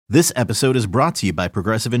This episode is brought to you by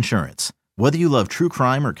Progressive Insurance. Whether you love true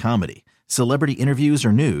crime or comedy, celebrity interviews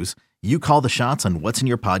or news, you call the shots on what's in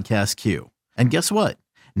your podcast queue. And guess what?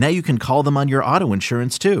 Now you can call them on your auto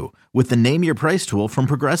insurance too with the Name Your Price tool from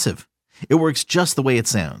Progressive. It works just the way it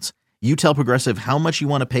sounds. You tell Progressive how much you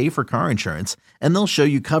want to pay for car insurance, and they'll show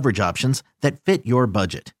you coverage options that fit your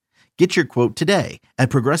budget. Get your quote today at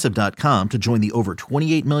Progressive.com to join the over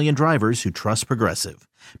 28 million drivers who trust Progressive.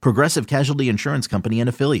 Progressive Casualty Insurance Company and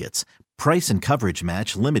Affiliates. Price and coverage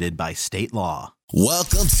match limited by state law.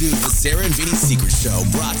 Welcome to the Sarah and Vinny Secret Show,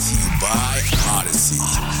 brought to you by Odyssey.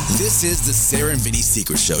 This is the Sarah and Vinny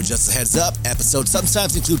Secret Show. Just a heads up, episodes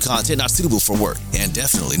sometimes include content not suitable for work and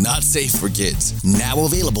definitely not safe for kids. Now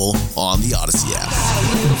available on the Odyssey app. Got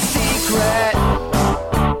a little secret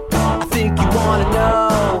I think you want to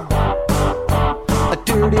know. A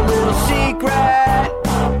dirty little secret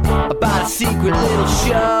about a secret little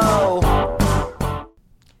show.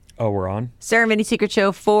 Oh, we're on? Sarah and Vinny Secret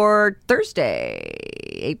Show for Thursday,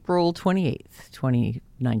 April 28th,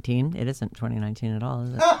 2019. It isn't 2019 at all,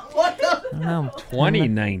 is it? I don't know.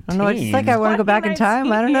 2019. I don't know. It's like I want to go back in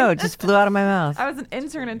time. I don't know. It just flew out of my mouth. I was an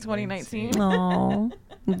intern in 2019. Oh,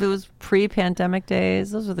 it was pre-pandemic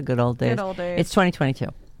days. Those were the good old days. Good old days. It's 2022.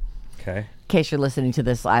 Okay. In case you're listening to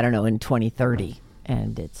this, I don't know, in 2030,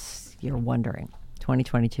 and you're wondering,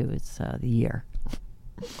 2022 is the year.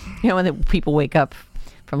 You know, when people wake up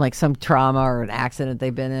from like some trauma or an accident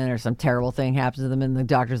they've been in or some terrible thing happens to them and the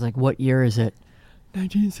doctor's like, what year is it?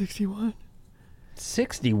 1961.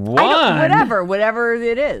 61? Whatever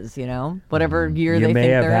it is, you know, whatever year you they may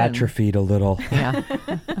think have they're atrophied a little. in. Yeah.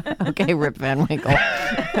 Okay, Rip Van Winkle.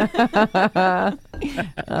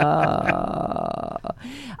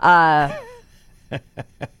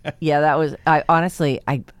 Yeah, that was,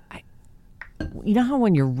 I you know how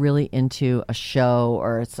when you're really into a show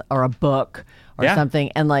or a book or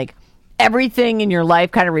something and like everything in your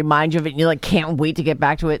life kind of reminds you of it and you like can't wait to get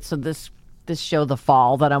back to it. So this show, The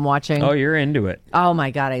Fall, that I'm watching. Oh, you're into it. Oh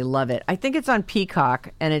my God, I love it. I think it's on Peacock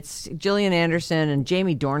and it's Gillian Anderson and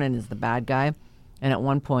Jamie Dornan is the bad guy. And at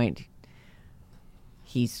one point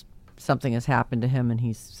something has happened to him and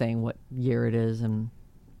he's saying what year it is, and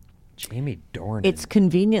Jamie Dornan. it's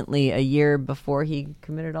conveniently a year before he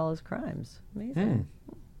committed all his crimes. Amazing.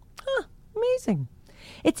 Amazing.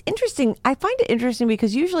 It's interesting. I find it interesting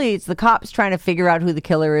because usually it's the cops trying to figure out who the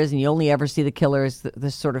killer is, and you only ever see the killer as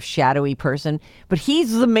this sort of shadowy person. But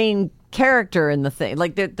he's the main character in the thing.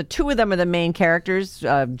 Like the two of them are the main characters,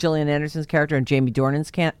 Gillian Anderson's character and Jamie Dornan's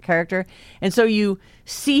character. And so you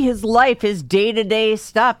see his life, his day-to-day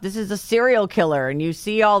stuff. This is a serial killer, and you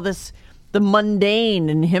see all this, the mundane,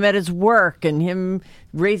 and him at his work, and him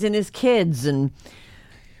raising his kids, and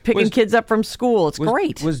picking kids up from school. It's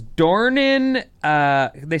great. Was Dornan,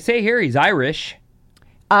 they say here he's Irish.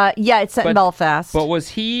 Yeah, it's set in Belfast. But was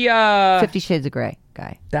he... 50 Shades of Grey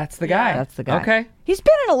guy. That's the guy. That's the guy. Okay. He's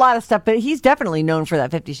been in a lot of stuff, but he's definitely known for that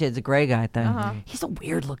 50 Shades of Grey guy thing. He's a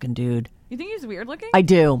weird-looking dude. You think he's weird looking? I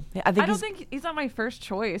do. I don't think he's not my first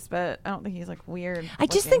choice, but I don't think he's like weird. I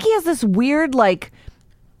just think he has this weird, like,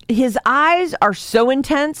 his eyes are so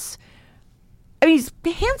intense. I mean, he's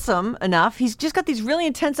handsome enough. He's just got these really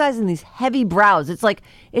intense eyes and these heavy brows. It's like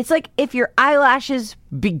if your eyelashes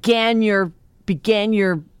began your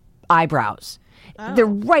eyebrows. Oh. They're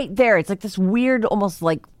right there. It's like this weird, almost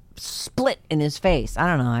like split in his face. I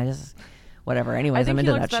don't know. Whatever. Anyways, I'm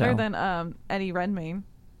into that show. I think he looks better than Eddie Redmayne.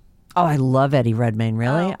 Oh, I love Eddie Redmayne.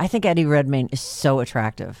 Really? Oh. I think Eddie Redmayne is so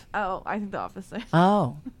attractive. Oh, I think the opposite.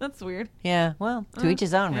 Oh. That's weird. Yeah. Well, to each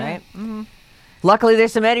his own, right? Mm-hmm. Luckily,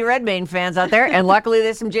 there's some Eddie Redmayne fans out there, and luckily,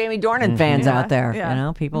 there's some Jamie Dornan fans out there. Yeah. You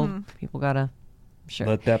know, people gotta. Sure.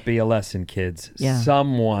 Let that be a lesson, kids. Yeah.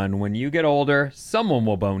 Someone, when you get older, someone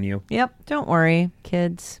will bone you. Yep. Don't worry,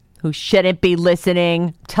 kids who shouldn't be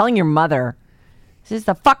listening. I'm telling your mother. This is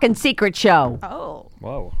the fucking Secret Show. Oh.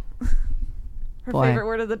 Whoa. Her Boy. favorite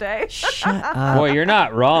word of the day. Shut up. Boy, you're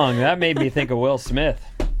not wrong. That made me think of Will Smith.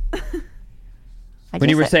 When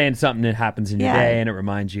you were saying something that happens in your day and it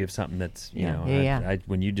reminds you of something that's, you know,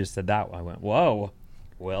 when you just said that, I went, whoa,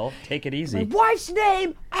 Will, take it easy. My wife's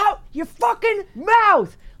name out your fucking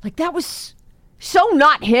mouth. Like, that was so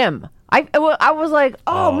not him. I was like,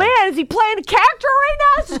 oh man, is he playing a character right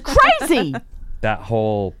now? This is crazy. That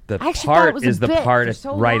whole, the part part is the part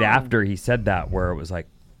right after he said that where it was like,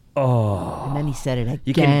 oh. And then he said it again.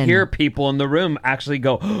 You can hear people in the room actually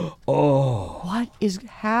go, oh. What is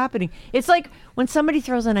happening? It's like when somebody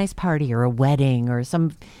throws a nice party or a wedding or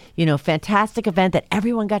some, fantastic event that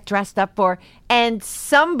everyone got dressed up for, and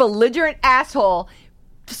some belligerent asshole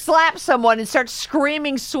slaps someone and starts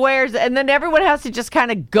screaming swears, and then everyone has to just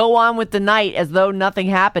kind of go on with the night as though nothing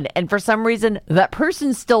happened. And for some reason, that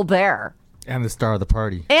person's still there. And the star of the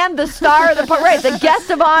party. Right. The guest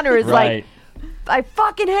of honor is Right. like, I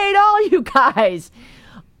fucking hate all you guys.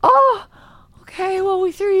 Oh, okay, well,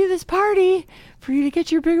 we threw you this party for you to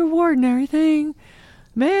get your big award and everything.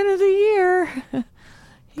 Man of the year.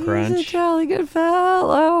 He's Crunch. a jolly good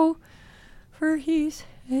fellow.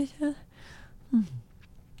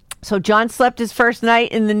 So John slept his first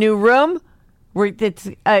night in the new room.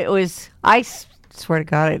 I swear to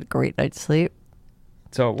God, I had a great night's sleep.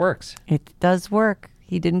 So it works. It does work.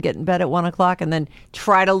 He didn't get in bed at 1 o'clock and then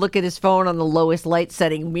try to look at his phone on the lowest light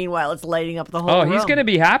setting. Meanwhile, it's lighting up the whole room. He's going to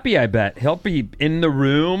be happy, I bet. He'll be in the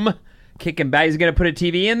room, kicking back. He's going to put a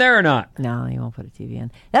TV in there or not? No, he won't put a TV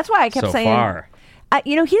in. That's why I kept So saying. far.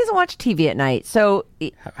 He doesn't watch TV at night. So,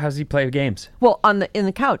 How does he play games? well, in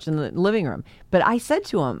the couch in the living room. But I said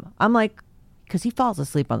to him, I'm like, because he falls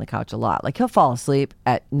asleep on the couch a lot. Like he'll fall asleep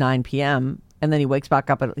at 9 p.m. and then he wakes back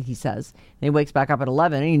up he wakes back up at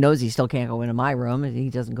 11 and he knows he still can't go into my room and he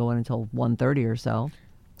doesn't go in until 1:30 or so.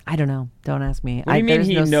 I don't know. Don't ask me. What do you mean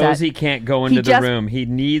he knows he can't go into the room? He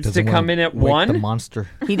needs to come in at 1? The monster.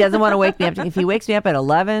 He doesn't want to wake me up. If he wakes me up at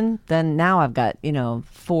 11, then now I've got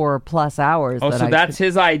 4+ hours. Oh, so that's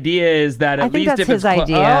his idea, is that at least that's if his it's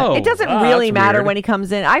idea. It doesn't really matter weird. when he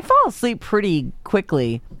comes in. I fall asleep pretty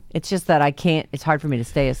quickly. It's just that I can't. It's hard for me to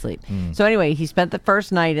stay asleep. So anyway, he spent the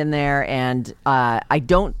first night in there, and I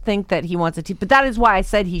don't think that he wants a TV. But that is why I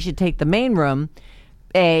said he should take the main room.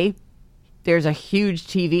 There's a huge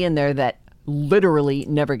TV in there that literally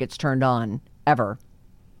never gets turned on ever.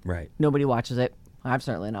 Right. Nobody watches it. I'm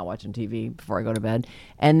certainly not watching TV before I go to bed.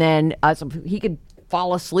 And then so he could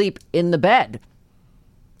fall asleep in the bed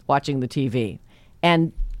watching the TV.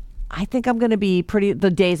 And I think I'm going to be the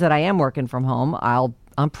days that I am working from home,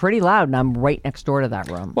 I'm pretty loud and I'm right next door to that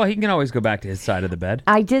room. Well, he can always go back to his side of the bed.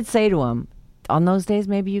 I did say to him, on those days,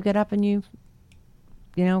 maybe you get up and you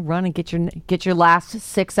run and get your last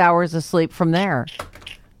 6 hours of sleep from there.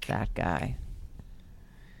 That guy.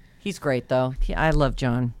 He's great, though. I love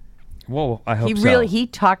John. Well, I hope so. He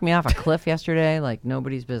talked me off a cliff yesterday like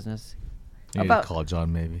nobody's business. You need to call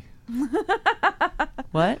John, maybe.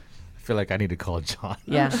 What? I feel like I need to call John.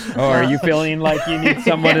 Yeah. Oh, are you feeling like you need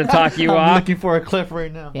someone to talk you I'm off? looking for a cliff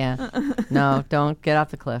right now. Yeah. No, don't get off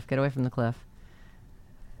the cliff. Get away from the cliff.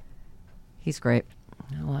 He's great.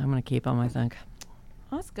 Well, I'm going to keep him, I think.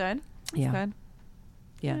 Oh, that's good. That's Yeah. good.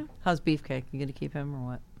 Yeah. How's Beefcake? You going to keep him or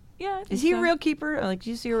what? Yeah. I think Is he so. a real keeper? Like, do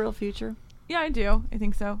you see a real future? Yeah, I do. I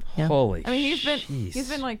think so. Yeah. Holy I mean, jeez. he's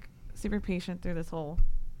been like super patient through this whole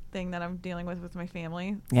thing that I'm dealing with my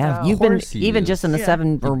family. Yeah, So you've been course he even is. just in the Yeah.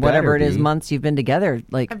 7 or You whatever it better is be. months you've been together.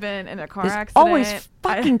 Like, I've been in a car there's accident. always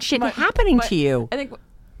fucking shit happening to you. I think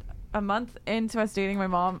a month into us dating, my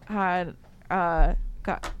mom had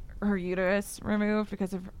got her uterus removed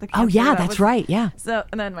because of the cancer. Oh yeah, that that's was- right. Yeah, So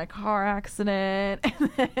and then my car accident, and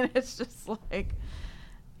then it's just like,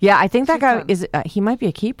 yeah. I think that She's guy fun. is. He might be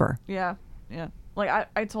a keeper. yeah. Like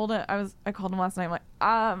I told him I called him last night. I'm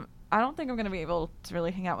like, I don't think I'm gonna be able to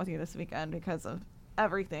really hang out with you this weekend because of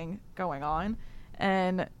everything going on.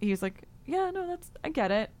 And he was like, yeah, no, I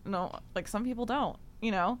get it. No, like some people don't,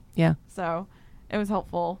 Yeah. So it was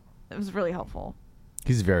helpful. It was really helpful.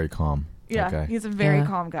 He's very calm. Yeah, that guy. he's a very Yeah.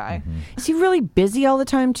 calm guy. Is he really busy all the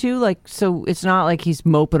time too? Like, so it's not like he's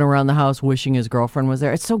moping around the house wishing his girlfriend was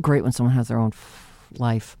there. It's so great when someone has their own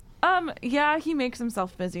life. Yeah, he makes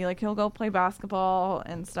himself busy. Like he'll go play basketball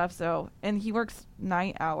and stuff. So, and he works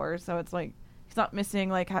night hours, so it's like he's not missing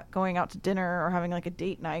like going out to dinner or having like a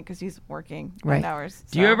date night because he's working Right. 9 hours.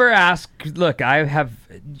 Do you ever ask, look,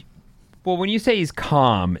 well, when you say he's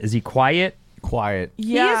calm, is he quiet? Quiet.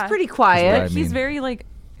 Yeah, He is pretty quiet. That's what I He's mean. very like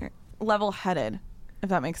level-headed, if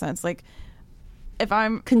that makes sense. Like if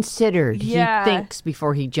I'm Considered. Yeah. He thinks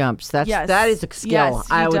before he jumps. That is a skill. Yes,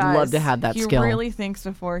 he I would love does. to have that he skill. He really thinks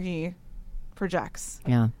before he projects.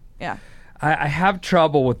 Yeah. Yeah. I have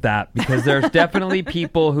trouble with that because there's definitely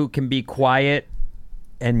people who can be quiet,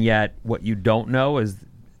 and yet what you don't know is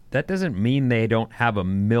that doesn't mean they don't have a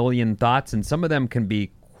million thoughts, and some of them can be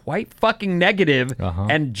quite fucking negative,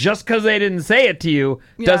 and just because they didn't say it to you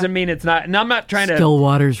doesn't mean it's not. And I'm not trying to Still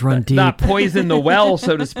waters run deep. not poison the well,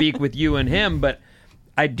 so to speak, with you and him, but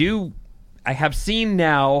I have seen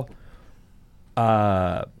now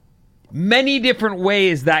many different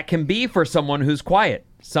ways that can be for someone who's quiet.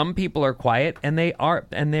 some people are quiet and they're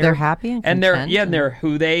happy and they're content and they're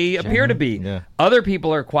who they appear to be. Yeah. Other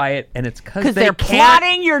people are quiet and it's because they're can't.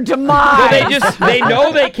 plotting your demise. Well, they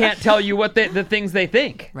know they can't tell you what the things they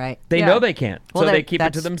think. Right. They know they can't, so they keep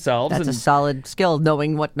it to themselves. That's a solid skill,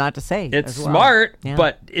 knowing what not to say. It's as well. smart, Yeah.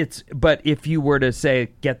 but if you were to say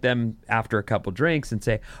get them after a couple drinks and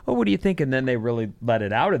say, "Oh, what do you think?" and then they really let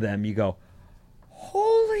it out of them, you go,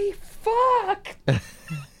 "Holy fuck!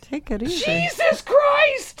 Take it easy. Jesus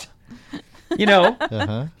Christ!" You know.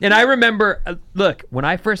 And I remember, look, when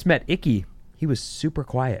I first met Icky, he was super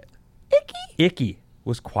quiet. Icky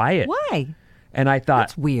was quiet. Why? And I thought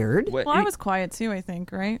That's weird. Well, I was quiet too, I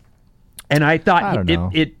think, right? And I thought I don't know.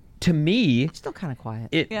 it to me, Still kind of quiet.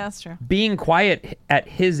 Yeah, that's true. being quiet at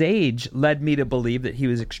his age led me to believe that he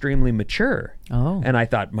was extremely mature. Oh. And I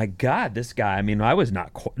thought, my God, this guy, I mean, I was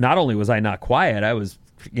not only was I not quiet, I was,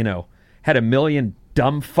 had a million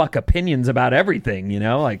dumb fuck opinions about everything,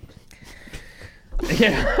 like,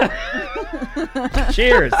 yeah.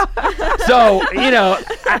 Cheers. So,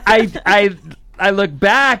 I look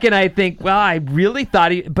back and I think, well, I really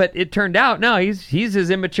thought but it turned out, no, he's as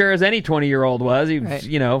immature as any 20-year-old was. He was,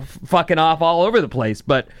 Right. fucking off all over the place.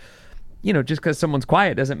 But, just because someone's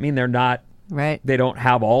quiet doesn't mean they're not, Right. they don't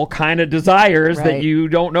have all kind of desires that Right. you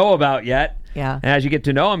don't know about yet. Yeah. And as you get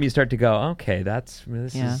to know him, you start to go, okay,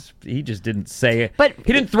 he just didn't say it. But-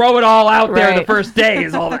 he didn't throw it all out there the Right. first day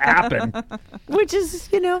is all that happened. Which is,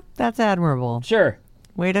 that's admirable. Sure.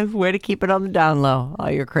 Way to keep it on the down low,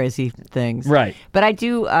 all your crazy things. Right. But I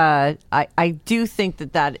do I do think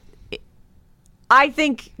that I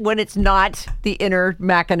think when it's not the inner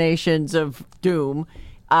machinations of doom,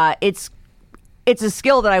 it's a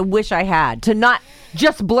skill that I wish I had, to not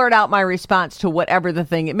just blurt out my response to whatever the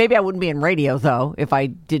thing. Maybe I wouldn't be in radio though if I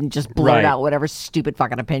didn't just blurt Right. out whatever stupid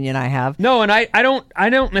fucking opinion I have. No, and I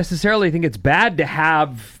don't necessarily think it's bad to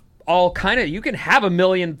have all kind of. You can have a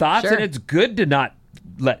million thoughts, Sure. and it's good to not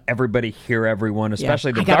let everybody hear everyone,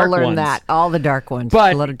 especially the I gotta dark learn ones. that, all the dark ones.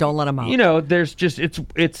 But don't let them out. there's just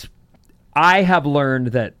it's. I have learned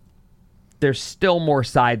that there's still more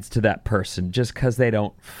sides to that person. Just because they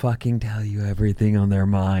don't fucking tell you everything on their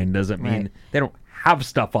mind doesn't mean Right. they don't have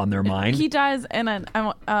stuff on their mind. He does, and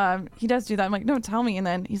then he does do that. I'm like, no, tell me, and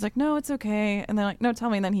then he's like, no, it's okay, and then like, no, tell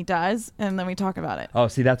me, and then he does, and then we talk about it. Oh,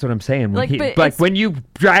 see, that's what I'm saying. When But when you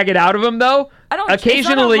drag it out of him, though, I don't- it's not a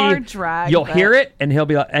occasionally hard drag, you'll but- hear it, and you'll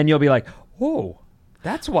be like, "Oh,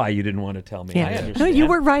 that's why you didn't want to tell me." I Yeah. No, understand. you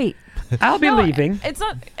were right. I'll be No, leaving. It's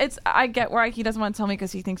not. It's. I get why he doesn't want to tell me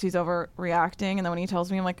because he thinks he's overreacting, and then when he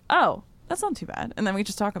tells me, I'm like, oh, that's not too bad, and then we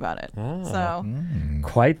just talk about it. So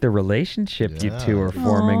Quite the relationship you two are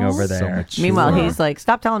forming over So there. mature. Meanwhile, he's like,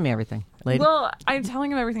 stop telling me everything, lady. Well, I'm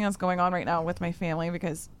telling him everything that's going on right now with my family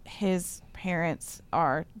because his parents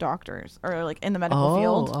are doctors or like in the medical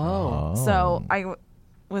field. Oh. So I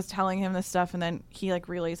was telling him this stuff, and then he like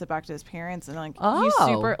relays it back to his parents, and like he's Oh.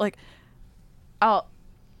 super like.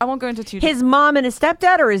 I won't go into too. His mom and his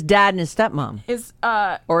stepdad, or his dad and his stepmom, his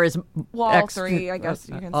or his all three, I guess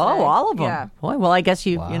you can say. Oh, all of them. Yeah. Boy, well, I guess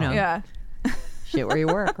you Yeah. shit where you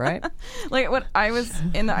work, right? Like when I was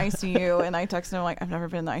in the ICU and I texted him like I've never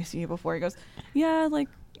been in the ICU before. He goes, yeah, like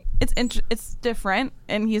it's different,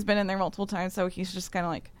 and he's been in there multiple times, so he's just kind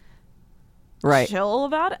of like Right. chill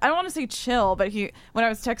about it. I don't want to say chill, but when I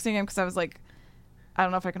was texting him because I was like, I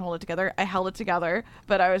don't know if I can hold it together. I held it together,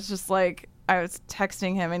 but I was just like, I was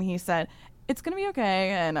texting him and he said, it's going to be okay.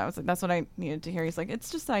 And I was like, that's what I needed to hear. He's like, it's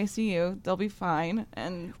just ICU. They'll be fine.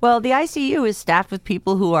 And Well, the ICU is staffed with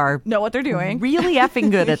people who are know what they're doing. really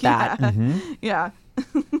effing good at that. Yeah.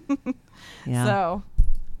 Yeah. So,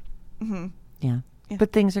 Yeah.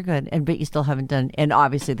 But things are good, but you still haven't done. And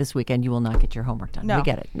obviously, this weekend you will not get your homework done. No. We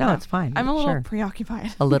get it. No, it's fine. I'm a little Sure.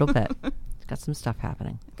 preoccupied. A little bit. Got some stuff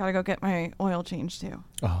happening. Gotta go get my oil changed too.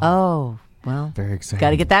 Oh, well. Very exciting.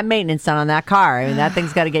 Got to get that maintenance done on that car. I mean, that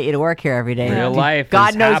thing's got to get you to work here every day. Real life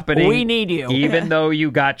God is knows happening. we need you. even though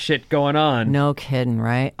you got shit going on. No kidding,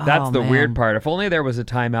 right? That's Oh, the man. weird part. If only there was a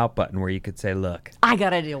timeout button where you could say, "Look, I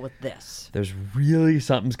got to deal with this. there's really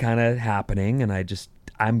something's kind of happening, and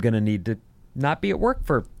I'm gonna need to not be at work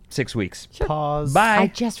for 6 weeks. Pause.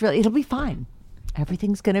 Bye." It'll be fine.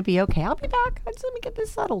 Everything's going to be okay. I'll be back. Just let me get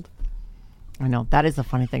this settled. I know. That is the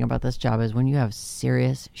funny thing about this job is when you have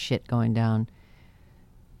serious shit going down,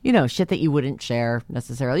 shit that you wouldn't share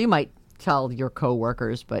necessarily. You might tell your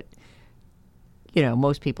coworkers, but,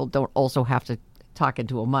 most people don't also have to talk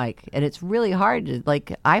into a mic. And it's really hard to,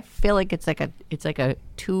 I feel like it's like a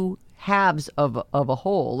two halves of a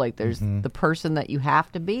whole. Like there's the person that you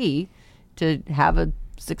have to be to have a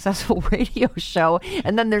successful radio show,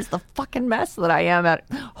 and then there's the fucking mess that I am at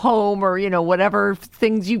home, or whatever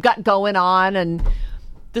things you got going on, and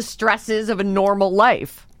the stresses of a normal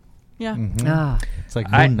life. Yeah. It's like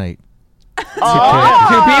Moon Knight. Two people.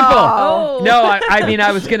 No, I mean,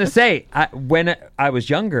 I was going to say, when I was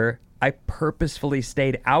younger, I purposefully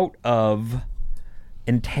stayed out of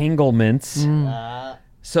entanglements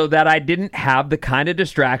so that I didn't have the kind of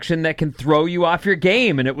distraction that can throw you off your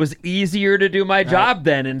game. And it was easier to do my job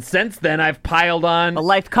then. And since then, I've piled on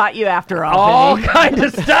life caught you after all kind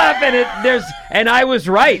of stuff. And I was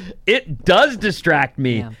right. It does distract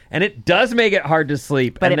me, and it does make it hard to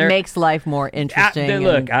sleep. But it makes life more interesting.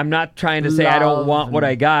 Look, I'm not trying to say I don't want what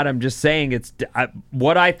I got. I'm just saying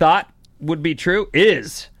what I thought would be true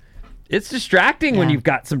is. It's distracting when you've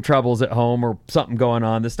got some troubles at home or something going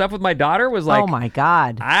on. The stuff with my daughter was like, oh my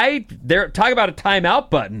God. They're talking about a timeout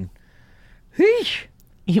button.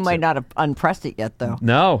 You might not have unpressed it yet, though.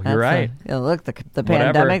 No, you're right. Look, the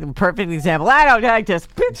pandemic, the perfect example. I don't like this.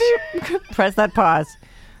 Press that pause.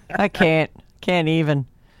 I can't even.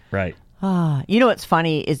 Right. What's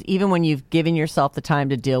funny is even when you've given yourself the time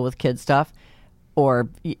to deal with kid stuff or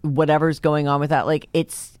whatever's going on with that, like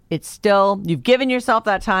it's still, you've given yourself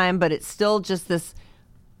that time, but it's still just this,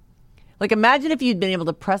 like, imagine if you'd been able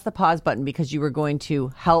to press the pause button because you were going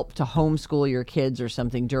to help to homeschool your kids or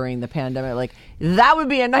something during the pandemic. Like, that would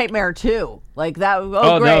be a nightmare too. Like that. Great.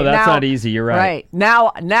 No, that's not easy. You're right. Right.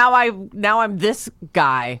 Now I'm this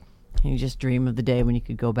guy. And you just dream of the day when you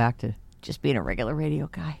could go back to just being a regular radio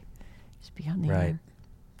guy. Just be on the air.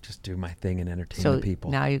 Just do my thing and entertain the people.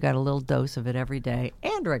 Now you got a little dose of it every day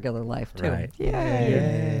and regular life too. Right.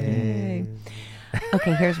 Yay.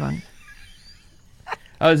 Okay, here's one.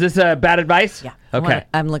 Oh, is this bad advice? Yeah. Okay.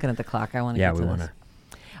 I'm looking at the clock. I want to get to this. Yeah, we want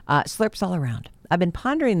to. Slurps all around. I've been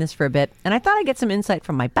pondering this for a bit, and I thought I'd get some insight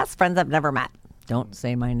from my best friends I've never met. Don't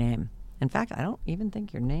say my name. In fact, I don't even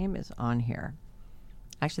think your name is on here.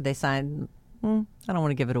 Actually, they signed. I don't want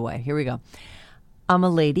to give it away. Here we go. I'm a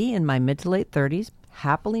lady in my mid to late 30s,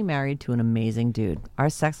 happily married to an amazing dude. Our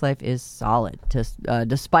sex life is solid,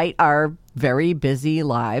 despite our very busy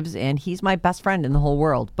lives, and he's my best friend in the whole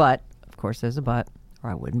world. But, of course, there's a but, or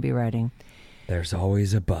I wouldn't be writing. There's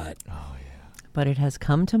always a but. Oh, yeah. But it has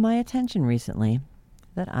come to my attention recently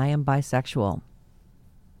that I am bisexual.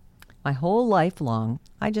 My whole life long,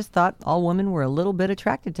 I just thought all women were a little bit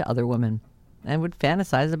attracted to other women and would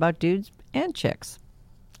fantasize about dudes and chicks.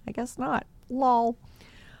 I guess not. Lol.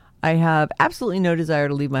 I have absolutely no desire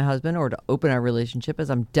to leave my husband or to open our relationship, as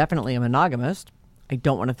I'm definitely a monogamist. I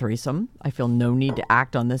don't want a threesome. I feel no need to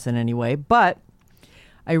act on this in any way, but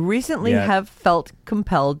I recently have felt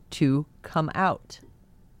compelled to come out.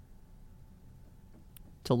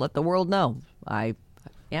 To let the world know. I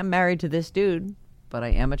am married to this dude, but I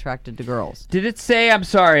am attracted to girls. Did it say, I'm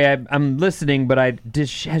sorry, I'm listening, but has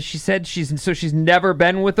she said she's never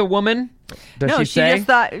been with a woman? Does she say? Just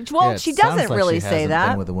thought, she doesn't like really she say hasn't that.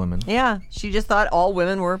 been with a woman. Yeah, she just thought all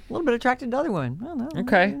women were a little bit attracted to other women. Well, no,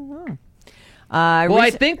 okay. I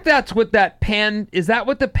think that's what is that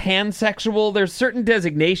what the pansexual, there's certain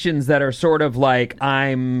designations that are sort of like,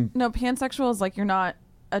 No, pansexual is like you're not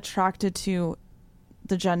attracted to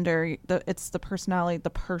the gender, it's the personality, the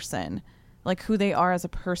person. Like who they are as a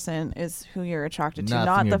person is who you're attracted to,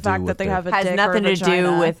 not the fact that they have a dick or a vagina. Has nothing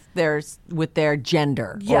to do with their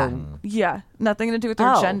gender. Yeah, nothing to do with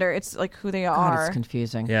their gender. It's like who they are. God, it's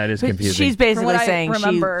confusing. Yeah, it is confusing. She's basically saying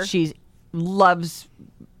she loves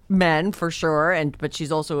men for sure, but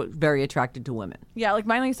she's also very attracted to women. Yeah, like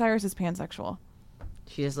Miley Cyrus is pansexual.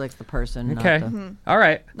 She just likes the person. Okay, all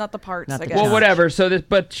right, not the parts. I guess. Well, whatever. So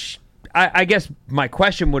I guess my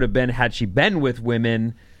question would have been, had she been with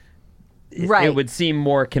women? Right. It would seem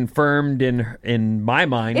more confirmed in my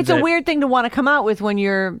mind. It's a weird thing to want to come out with when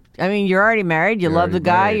you're already married. You love the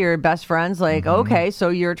guy. Married. You're best friends. Like, okay, so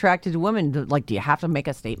you're attracted to women. Like, do you have to make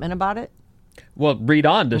a statement about it? Well, read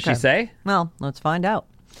on. Does she say? Well, let's find out.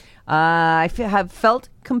 I have felt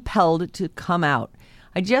compelled to come out.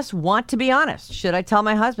 I just want to be honest. Should I tell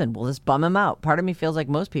my husband? Will this bum him out? Part of me feels like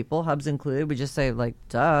most people, Hubs included, would just say, like,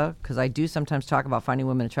 duh, because I do sometimes talk about finding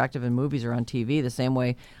women attractive in movies or on TV the same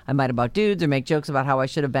way I might about dudes, or make jokes about how I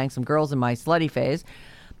should have banged some girls in my slutty phase.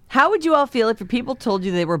 How would you all feel if your people told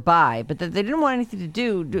you they were bi, but that they didn't want anything they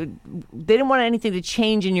didn't want anything to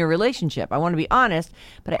change in your relationship? I want to be honest,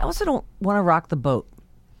 but I also don't want to rock the boat.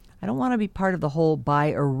 I don't want to be part of the whole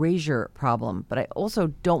bi erasure problem, but I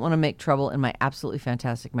also don't want to make trouble in my absolutely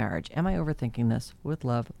fantastic marriage. Am I overthinking this? With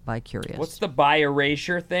love, Bi Curious. What's the bi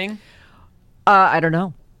erasure thing? I don't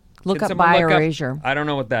know. Look up bi erasure. I don't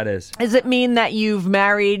know what that is. Does it mean that you've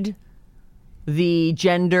married the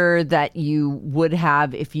gender that you would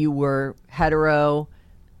have if you were hetero,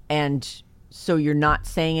 and so you're not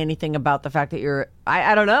saying anything about the fact that you're.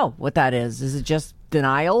 I don't know what that is. Is it just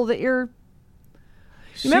denial that you're?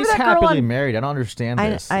 She's happily married. I don't understand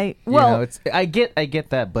this. I get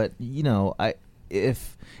that, but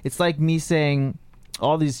if it's like me saying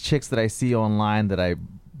all these chicks that I see online that I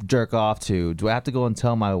jerk off to, do I have to go and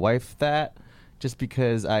tell my wife that just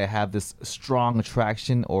because I have this strong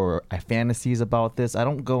attraction or I fantasies about this? I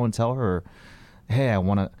don't go and tell her, hey, I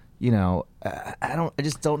want to. I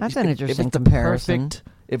just don't. That's an interesting comparison.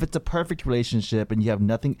 If it's a perfect relationship and you have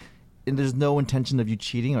nothing. And there's no intention of you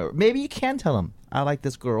cheating, or maybe you can tell him, I like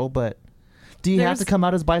this girl, but do you have to come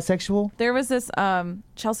out as bisexual? There was this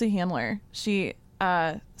Chelsea Handler. She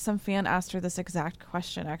some fan asked her this exact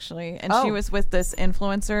question, actually, and she was with this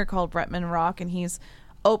influencer called Bretman Rock, and he's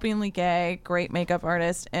openly gay, great makeup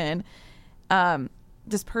artist, and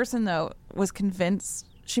this person though was convinced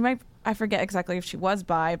I forget exactly if she was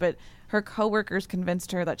bi, but her coworkers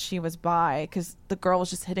convinced her that she was bi because the girl was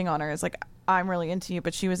just hitting on her. It's like, I'm really into you,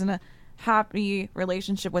 but she was in a happy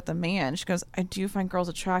relationship with a man. She goes, I do find girls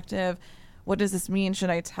attractive. What does this mean? Should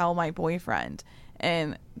I tell my boyfriend?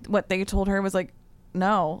 And what they told her was like,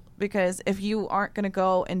 no, because if you aren't going to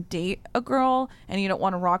go and date a girl and you don't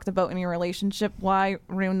want to rock the boat in your relationship, why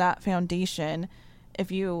ruin that foundation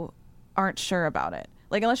if you aren't sure about it?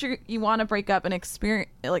 Like, unless you want to break up and experience,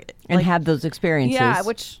 and have those experiences. Yeah,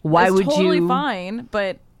 which why is would totally you? Fine,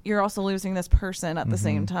 but you're also losing this person at the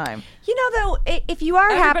same time. Though, if you are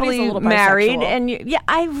happily married and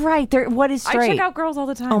what is straight? I check out girls all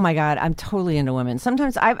the time. Oh my God, I'm totally into women.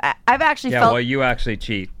 Sometimes I've actually felt. Yeah, well, you actually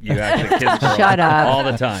cheat. You actually kiss girls Shut up. all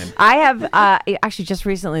the time. I have actually just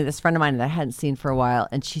recently this friend of mine that I hadn't seen for a while,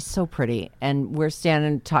 and she's so pretty, and we're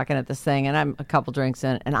standing talking at this thing, and I'm a couple drinks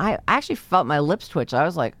in, and I actually felt my lips twitch. I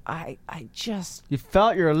was like, You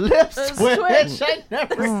felt your lips twitch. I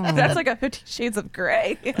never. That's like a 50 Shades of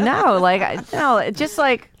Grey. It's just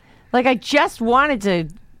like I just wanted to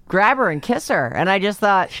grab her and kiss her, and I just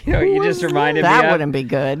thought, you just reminded me that wouldn't be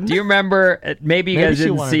good. Do you remember? Maybe you guys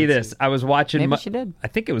didn't see this. I was watching. Maybe she did. I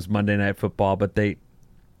think it was Monday Night Football, but they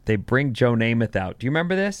bring Joe Namath out. Do you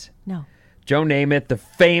remember this? No. Joe Namath, the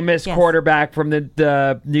famous quarterback from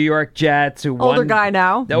the New York Jets, who older guy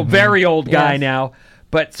now. No, very old guy now.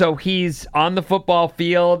 But so he's on the football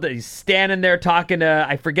field. He's standing there talking to,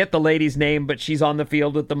 I forget the lady's name, but she's on the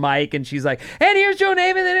field with the mic, and she's like, and here's Joe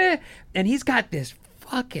Namath. And he's got this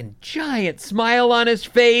fucking giant smile on his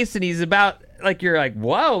face, and he's about, you're like,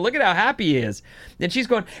 whoa, look at how happy he is. And she's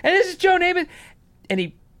going, and this is Joe Namath.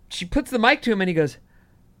 And she puts the mic to him, and he goes,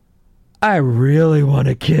 I really want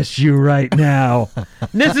to kiss you right now.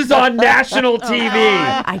 This is on national TV.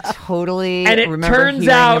 I totally and it remember turns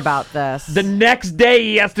hearing out about this. The next day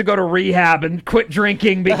he has to go to rehab and quit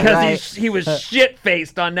drinking because he was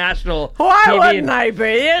shit-faced on national Why TV. wouldn't I be?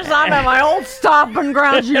 Yes, I'm at my old stomping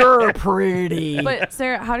grounds. You're pretty. But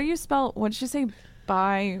Sarah, how do you spell, what did you say,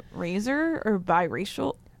 bi-razor or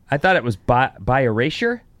biracial? I thought it was by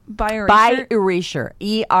erasure. By erasure.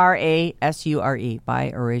 ERASURE. By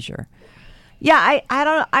erasure. Yeah, I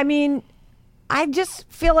don't know. I mean, I just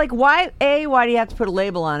feel like why do you have to put a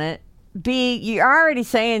label on it? B, you're already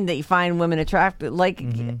saying that you find women attractive. Unless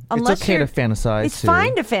it's okay to fantasize. It's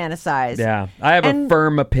fine to fantasize. Yeah, I have a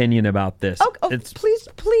firm opinion about this.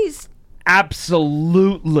 Please.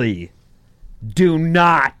 Absolutely do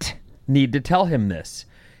not need to tell him this.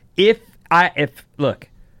 Look.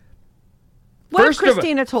 What if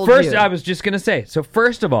Christina told you? First, I was just going to say, so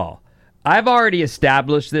first of all, I've already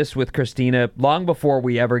established this with Christina long before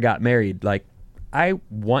we ever got married. I'm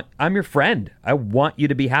your friend. I want you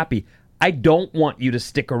to be happy. I don't want you to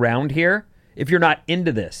stick around here if you're not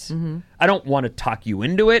into this. Mm-hmm. I don't want to talk you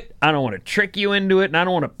into it. I don't want to trick you into it. And I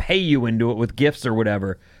don't want to pay you into it with gifts or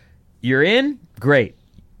whatever. You're in? Great.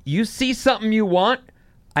 You see something you want?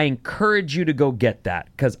 I encourage you to go get that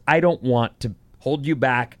because I don't want to hold you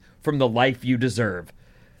back from the life you deserve.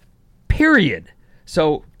 Period.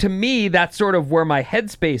 So to me, that's sort of where my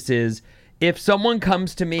headspace is. If someone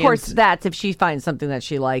comes to me, of course, that's if she finds something that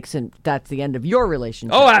she likes, and that's the end of your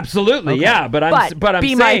relationship. Oh, absolutely, okay. Yeah. But I'm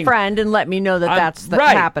be saying, my friend and let me know that that's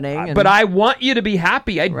right. happening. But I want you to be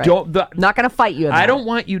happy. Not going to fight you. I don't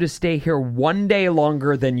want you to stay here one day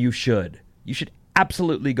longer than you should. You should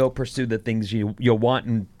absolutely go pursue the things you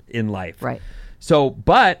want in life. Right. So,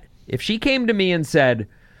 but if she came to me and said,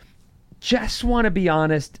 "Just want to be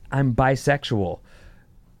honest, I'm bisexual,"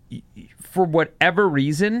 for whatever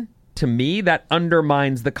reason. To me, that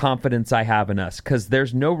undermines the confidence I have in us because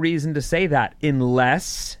there's no reason to say that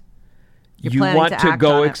unless you want to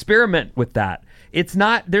go experiment with that. It's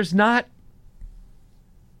not, there's not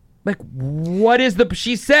Like, what is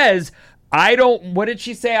she says, what did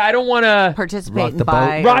she say? I don't want to participate in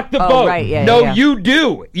rock the boat. Right, yeah, you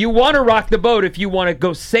do. You want to rock the boat if you want to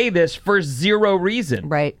go say this for zero reason.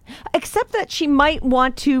 Right. Except that she might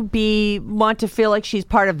want to feel like she's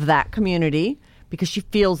part of that community because she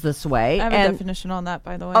feels this way. I have a definition on that,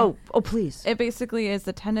 by the way. Oh, please. It basically is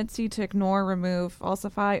the tendency to ignore, remove,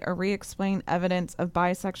 falsify, or re-explain evidence of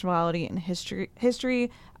bisexuality in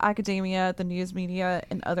history, academia, the news media,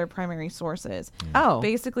 and other primary sources. Oh.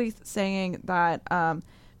 Basically saying that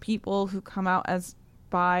people who come out as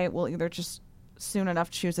bi will either just soon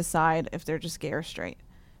enough choose a side if they're just gay or straight.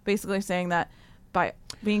 Basically saying that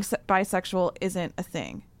being bisexual isn't a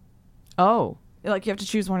thing. Oh. Like, you have to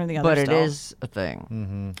choose one or the other. But still. It is a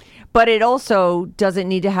thing. But it also doesn't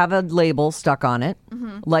need to have a label stuck on it.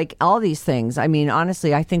 Like all these things. I mean,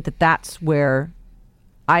 honestly, I think that's where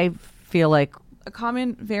I feel like a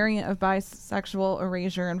common variant of bisexual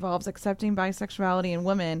erasure involves accepting bisexuality in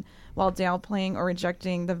women while downplaying or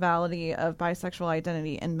rejecting the validity of bisexual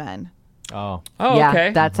identity in men. Oh, yeah,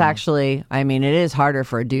 okay. That's actually, I mean, it is harder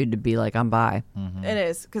for a dude to be like, I'm bi. It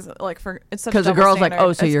is, because it's such a because the girl's like,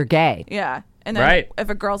 oh, so you're gay. Yeah. And then if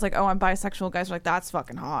a girl's like, oh, I'm bisexual, guys are like, that's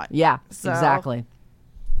fucking hot. Yeah, exactly.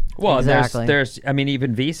 Well, exactly. there's, I mean,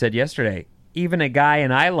 even V said yesterday, even a guy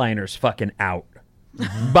in eyeliner's fucking out.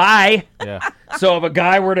 Bi. Yeah. So if a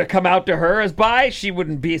guy were to come out to her as bi, she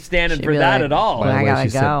wouldn't be standing for that at all. I gotta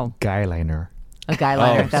go. Guyliner. A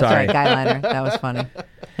guyliner. That's right, guyliner. That was funny.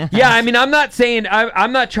 Yeah, I mean, I'm not saying,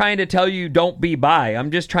 I'm not trying to tell you don't be bi.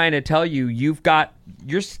 I'm just trying to tell you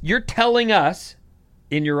you're telling us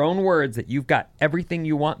in your own words that you've got everything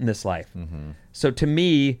you want in this life. So to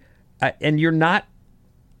me, and you're not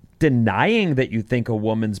denying that you think a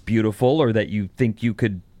woman's beautiful or that you think you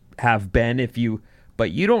could have been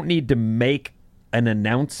but you don't need to make an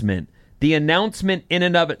announcement. The announcement in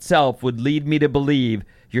and of itself would lead me to believe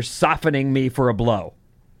you're softening me for a blow.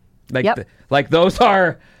 Like those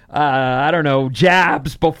are, I don't know,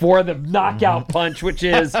 jabs before the knockout punch, which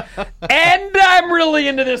is, and I'm really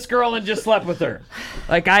into this girl and just slept with her.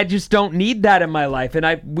 Like, I just don't need that in my life.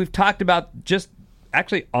 And we've talked about just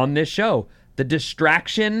actually on this show, the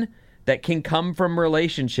distraction that can come from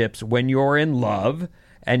relationships when you're in love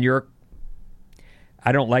and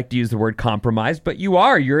I don't like to use the word compromised, but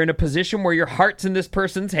you're in a position where your heart's in this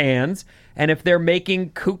person's hands. And if they're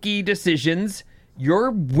making kooky decisions, you're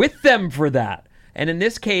with them for that. And in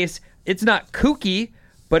this case, it's not kooky,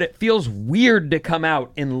 but it feels weird to come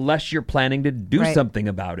out unless you're planning to do something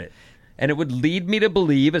about it. And it would lead me to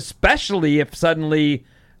believe, especially if suddenly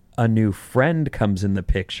a new friend comes in the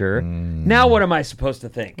picture. Now what am I supposed to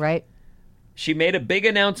think? Right. She made a big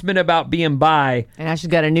announcement about being bi. And now she's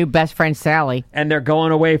got a new best friend, Sally. And they're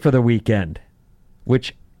going away for the weekend,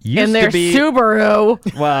 which used to be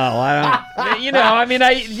Subaru. Well, I don't. I mean,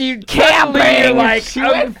 you camping. You're like, she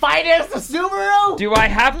went finance the Subaru. Do I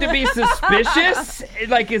have to be suspicious?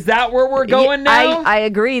 Like, is that where we're going now? I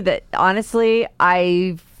agree that honestly,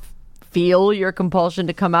 I feel your compulsion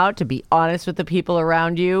to come out, to be honest with the people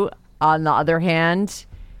around you. On the other hand,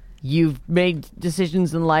 you've made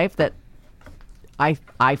decisions in life that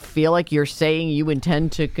I feel like you're saying you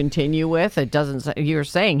intend to continue with. It doesn't. You're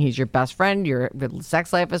saying he's your best friend. Your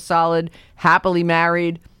sex life is solid. Happily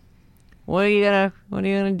married. What are you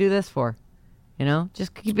gonna do this for?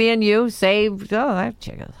 Just keep being you. Say, oh, that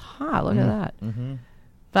chick is hot. Look at that.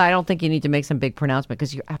 But I don't think you need to make some big pronouncement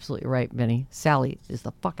because you're absolutely right, Vinny. Sally is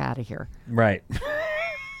the fuck out of here. Right.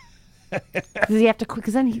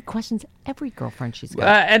 Because then he questions every girlfriend she's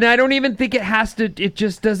got. And I don't even think it has to. It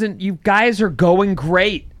just doesn't. You guys are going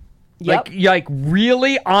great. Yep. Like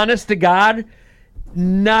really, honest to God,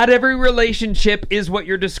 not every relationship is what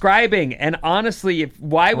you're describing. And honestly,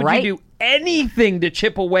 why would you do anything to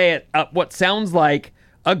chip away at what sounds like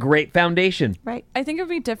a great foundation? Right. I think it would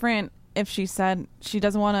be different if she said she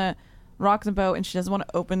doesn't want to rock the boat and she doesn't want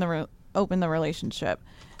to open the relationship.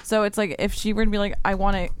 So it's like if she were to be like, I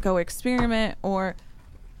want to go experiment or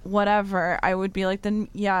whatever, I would be like, then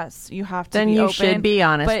yes, you have to be open. Then you should be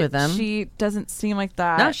honest with them. She doesn't seem like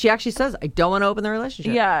that. No, she actually says, I don't want to open the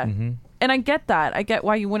relationship. Yeah. And I get that. I get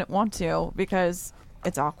why you wouldn't want to because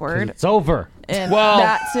it's awkward. It's over. And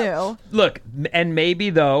that too. Look, and maybe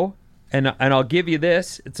though, and I'll give you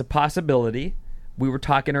this, it's a possibility. We were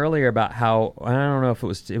talking earlier about how, I don't know if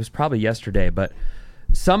it was probably yesterday, but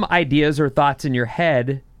some ideas or thoughts in your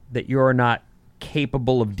head that you're not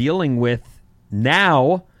capable of dealing with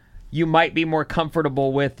now, you might be more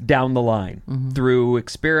comfortable with down the line. Through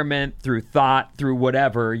experiment, through thought, through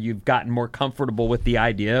whatever, you've gotten more comfortable with the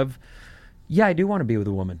idea of, yeah, I do want to be with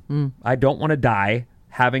a woman. I don't want to die.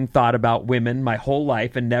 having thought about women my whole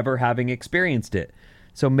life and never having experienced it.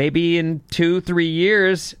 So maybe in 2-3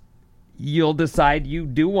 years, you'll decide you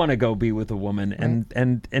do want to go be with a woman. Right.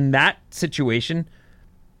 And in that situation,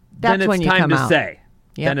 then it's time to say.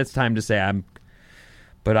 Yep. Then it's time to say, in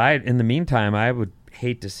the meantime, I would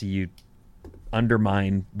hate to see you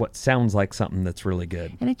undermine what sounds like something that's really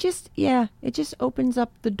good. And it just opens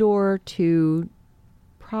up the door to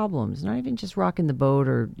problems, not even just rocking the boat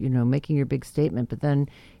or, making your big statement, but then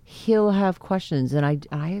he'll have questions. And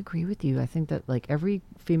I agree with you. I think that like every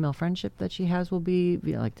female friendship that she has will be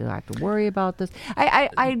like, do I have to worry about this?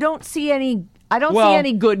 I don't see any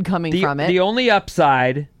good coming from it. The only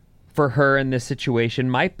upside for her in this situation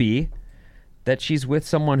might be that she's with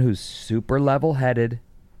someone who's super level-headed,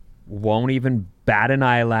 won't even bat an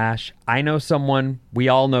eyelash. I know someone, we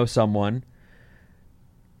all know someone.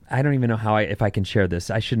 I don't even know if I can share this.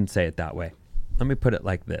 I shouldn't say it that way. Let me put it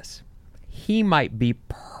like this. He might be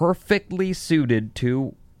perfectly suited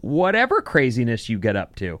to whatever craziness you get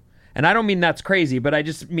up to. And I don't mean that's crazy, but I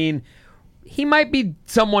just mean he might be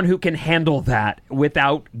someone who can handle that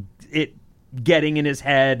without it getting in his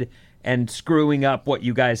head and screwing up what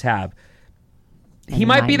you guys have. He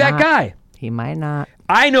might be that guy. He might not.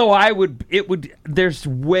 I know there's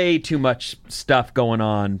way too much stuff going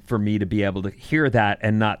on for me to be able to hear that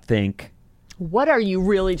and not think, what are you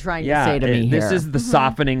really trying to say to me here? This is the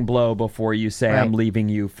softening blow before you say, I'm leaving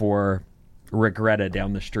you for Regretta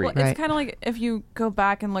down the street. Well, it's kind of like if you go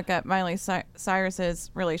back and look at Miley Cyrus's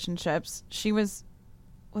relationships, she was,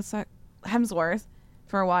 Hemsworth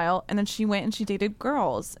for a while, and then she went and she dated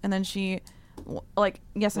girls, and then she... I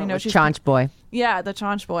know she's Chaunch boy. Yeah, the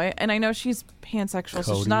Chaunch boy, and I know she's pansexual,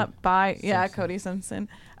 so she's not bi. Yeah, Cody Simpson.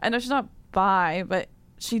 I know she's not bi, but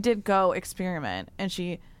she did go experiment, and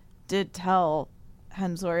she did tell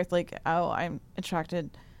Hemsworth I'm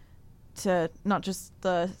attracted to not just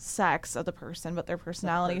the sex of the person, but their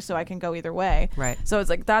personality, so I can go either way. Right. So it's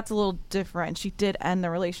like that's a little different. She did end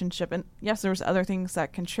the relationship, and yes, there was other things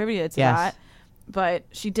that contributed to that, but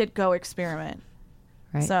she did go experiment.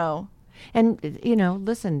 Right. So. And,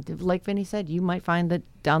 listen, like Vinny said, you might find that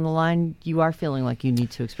down the line you are feeling like you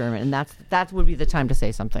need to experiment. And that would be the time to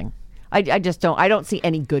say something. I don't see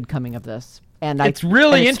any good coming of this. And it's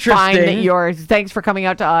really interesting. Fine that thanks for coming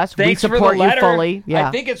out to us. Thanks we support for the letter. You fully. Yeah.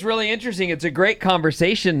 I think it's really interesting. It's a great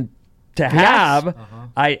conversation to have.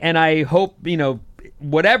 Yes. I hope,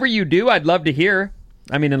 whatever you do, I'd love to hear.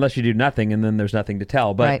 I mean, unless you do nothing and then there's nothing to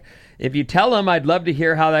tell. But if you tell them, I'd love to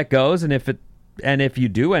hear how that goes. And if you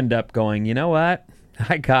do end up going, you know what?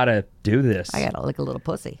 I gotta do this. I gotta lick a little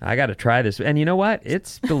pussy. I gotta try this. And you know what?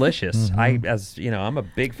 It's delicious. I'm a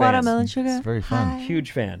big fan. Watermelon sugar. It's very fun. Hi.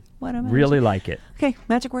 Huge fan. Watermelon really sugar. like it. Okay,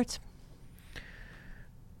 magic words.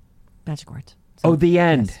 Magic words. So, the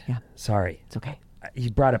end. Yes, yeah. Sorry. It's okay. You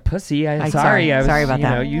brought a pussy. Sorry about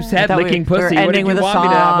that. You said licking pussy. What did you want me to?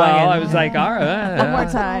 Well, I was like, all right. One more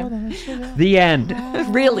time. The end.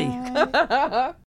 Really?